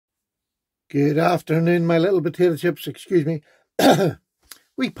Good afternoon, my little potato chips, excuse me.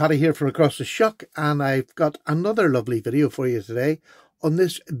 Wee Paddy here from across the shuck, and I've got another lovely video for you today on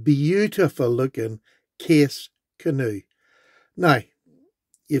this beautiful looking case canoe. Now,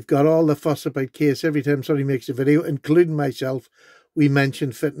 you've got all the fuss about case every time somebody makes a video, including myself. We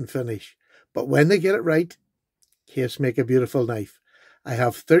mention fit and finish, but when they get it right, case make a beautiful knife. I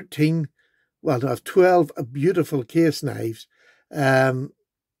have 12 beautiful case knives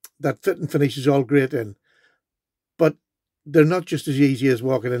that fit and finish is all great in, but they're not just as easy as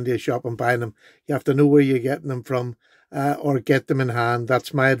walking into a shop and buying them. You have to know where you're getting them from, or get them in hand.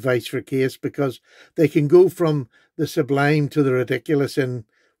 That's my advice for case, because they can go from the sublime to the ridiculous in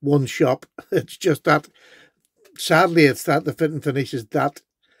one shop. It's just that, sadly, it's that the fit and finish is that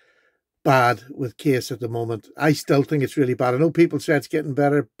bad with case at the moment. I still think it's really bad. I know people say it's getting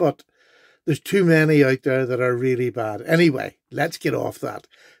better, but there's too many out there that are really bad. Anyway, let's get off that.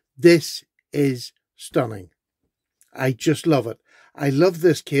 This is stunning. I just love it. I love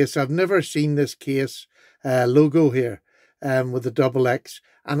this case. I've never seen this case logo here with the double X,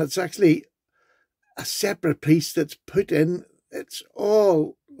 and it's actually a separate piece that's put in. It's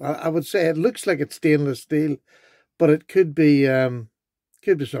all, I would say, it looks like it's stainless steel, but it could be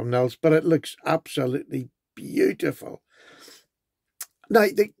something else. But it looks absolutely beautiful. Now,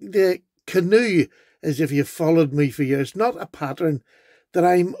 the canoe, as if you've followed me for years, not a pattern that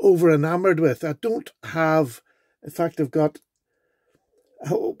I'm over enamored with. I don't have, in fact, I've got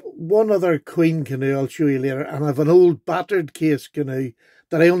one other queen canoe I'll show you later, and I have an old battered case canoe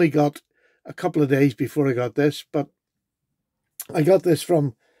that I only got a couple of days before I got this, but I got this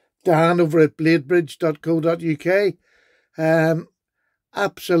from Dan over at bladebridge.co.uk.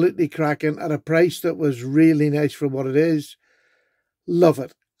 Absolutely cracking at a price that was really nice for what it is. Love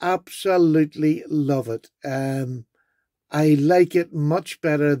it. Absolutely love it. I like it much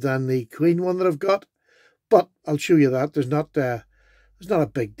better than the queen one that I've got, but I'll show you that. There's not a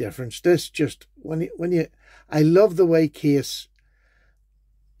big difference. This just, I love the way case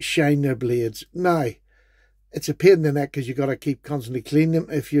shine their blades. Now, it's a pain in the neck because you've got to keep constantly cleaning them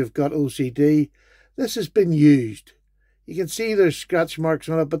if you've got OCD. This has been used. You can see there's scratch marks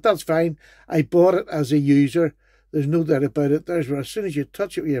on it, but that's fine. I bought it as a user. There's no doubt about it. There's where as soon as you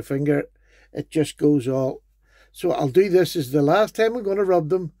touch it with your finger, it just goes all. So I'll do this as the last time I'm going to rub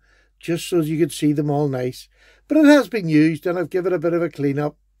them, just so you can see them all nice. But it has been used, and I've given it a bit of a clean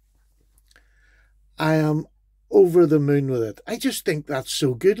up. I am over the moon with it. I just think that's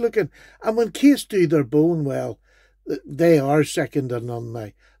so good looking. And when case do their bone well, they are second to none now.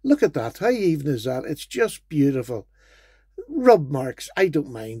 Look at that. How even is that? It's just beautiful. Rub marks, I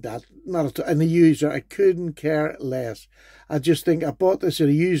don't mind that. Not at all. And the user, I couldn't care less. I just think I bought this at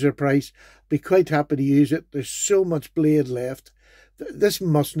a user price. Be quite happy to use it. There's so much blade left. This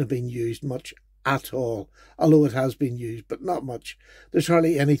mustn't have been used much at all, although it has been used, but not much. There's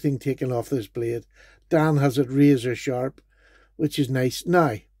hardly anything taken off this blade. Dan has it razor sharp, which is nice.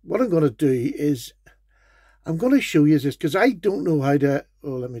 Now, what I'm going to do is I'm going to show you this, because I don't know how to,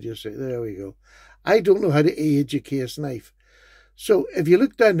 let me just say, there we go. I don't know how to age a case knife. So if you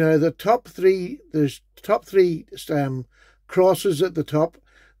look down there, the top three, there's top three crosses at the top,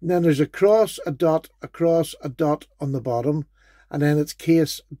 and then there's a cross, a dot, on the bottom, and then it's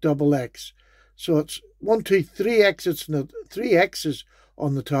case double X. So it's 1, 2, 3 X's, three X's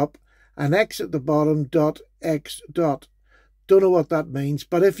on the top, an X at the bottom, dot, X, dot. Don't know what that means,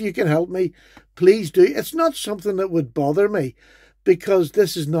 but if you can help me, please do. It's not something that would bother me, because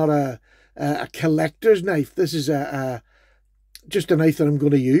this is not a collector's knife. This is just a knife that I'm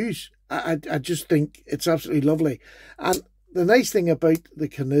going to use. I just think it's absolutely lovely. And the nice thing about the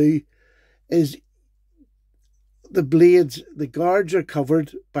canoe is the blades, the guards are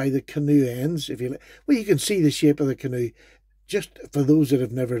covered by the canoe ends. You can see the shape of the canoe. Just for those that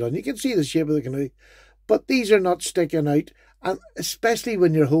have never done, you can see the shape of the canoe, but these are not sticking out. And especially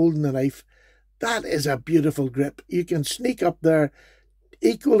when you're holding the knife, that is a beautiful grip. You can sneak up there,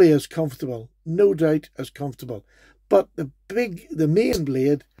 equally as comfortable, no doubt as comfortable. But the main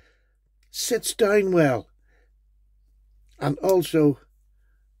blade sits down well. And also,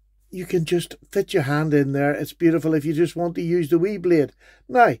 you can just fit your hand in there. It's beautiful if you just want to use the wee blade.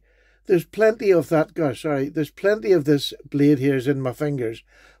 Now, there's plenty of that, there's plenty of this blade here is in my fingers.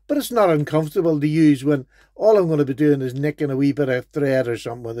 But it's not uncomfortable to use when all I'm going to be doing is nicking a wee bit of thread or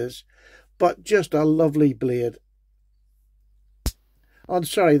something with this. But just a lovely blade. Oh,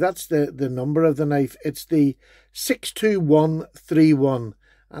 sorry, that's the number of the knife. It's the 62131,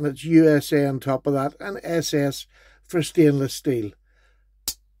 and it's USA on top of that, and SS for stainless steel.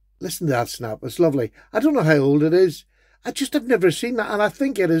 Listen to that snap. It's lovely. I don't know how old it is. I've never seen that, and I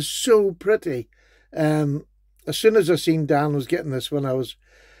think it is so pretty. As soon as I seen Dan was getting this when I was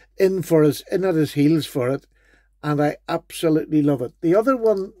in at his heels for it, and I absolutely love it. The other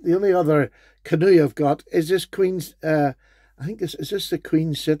one, the only other canoe I've got is this Queen's, I think this, is this the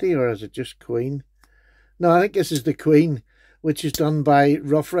Queen City or is it just Queen? No, I think this is the Queen, which is done by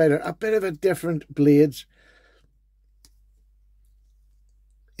Rough Rider. A bit of a different blades.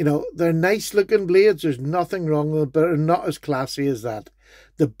 You know, they're nice looking blades. There's nothing wrong with them, but they're not as classy as that.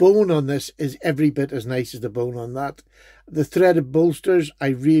 The bone on this is every bit as nice as the bone on that. The threaded bolsters I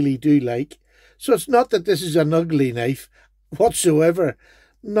really do like. So it's not that this is an ugly knife whatsoever.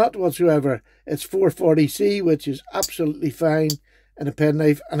 Not whatsoever. It's 440C, which is absolutely fine, and a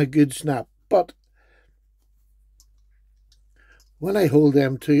penknife and a good snap. But when I hold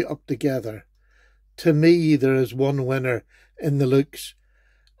them two up together, to me there is one winner in the looks.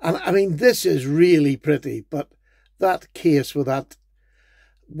 And I mean, this is really pretty, but that case with that,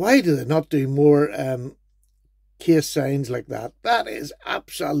 why do they not do more case signs like that? That is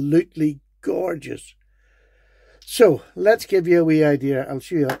absolutely gorgeous. So let's give you a wee idea. I'll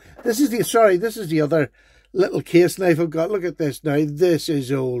show you. This is the other little case knife I've got. Look at this now. This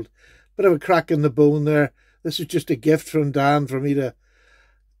is old. Bit of a crack in the bone there. This is just a gift from Dan for me to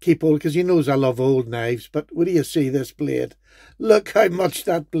keep old, because he knows I love old knives. But what do you see, this blade? Look how much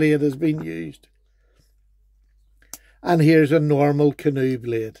that blade has been used. And here's a normal canoe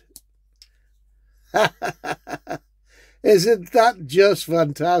blade. Isn't that just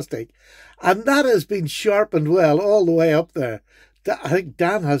fantastic? And that has been sharpened well all the way up there. I think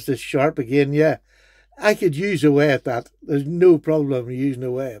Dan has this sharp again, yeah. I could use away at that. There's no problem using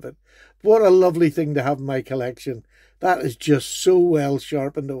away at it. What a lovely thing to have in my collection. That is just so well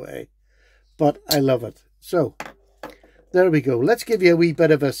sharpened away. But I love it. So, there we go. Let's give you a wee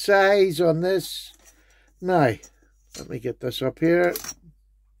bit of a size on this. Now, let me get this up here.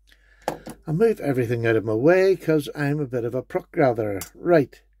 I'll move everything out of my way because I'm a bit of a proc gatherer.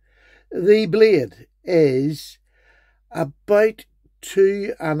 Right. The blade is about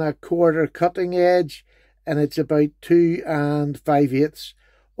 2 1/4 cutting edge, and it's about 2 5/8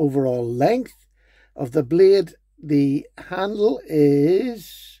 overall length of the blade. The handle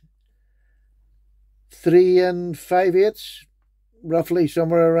is 3 5/8, roughly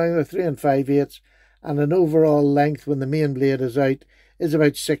somewhere around there, 3 5/8, and an overall length when the main blade is out is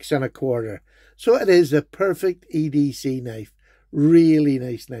about 6 1/4. So it is a perfect EDC knife. Really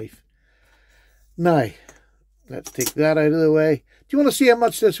nice knife. Now, let's take that out of the way. Do you want to see how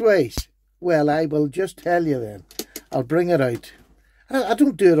much this weighs? Well, I will just tell you then. I'll bring it out. I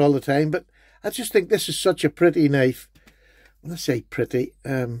don't do it all the time, but I just think this is such a pretty knife. When I say pretty,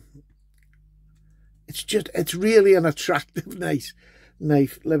 it's really an attractive, nice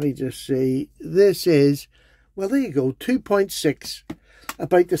knife. Let me just see. This is, well, there you go, 2.6.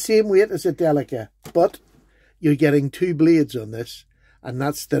 About the same weight as a Delica, but you're getting 2 blades on this. And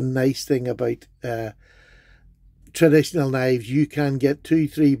that's the nice thing about traditional knives. You can get 2,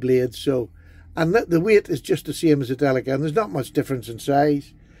 3 blades. So, and the weight is just the same as a Delica, and there's not much difference in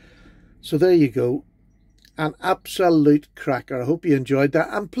size. So there you go. An absolute cracker. I hope you enjoyed that.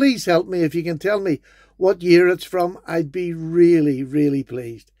 And please help me if you can tell me what year it's from. I'd be really, really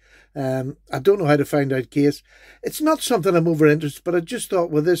pleased. I don't know how to find out case. It's not something I'm over interested, but I just thought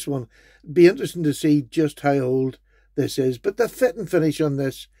with this one, it'd be interesting to see just how old this is. But the fit and finish on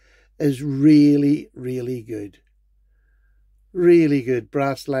this is really, really good. Really good.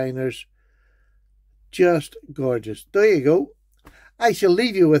 Brass liners. Just gorgeous. There you go. I shall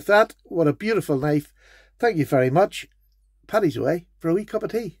leave you with that. What a beautiful knife. Thank you very much. Paddy's away for a wee cup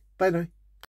of tea. Bye now.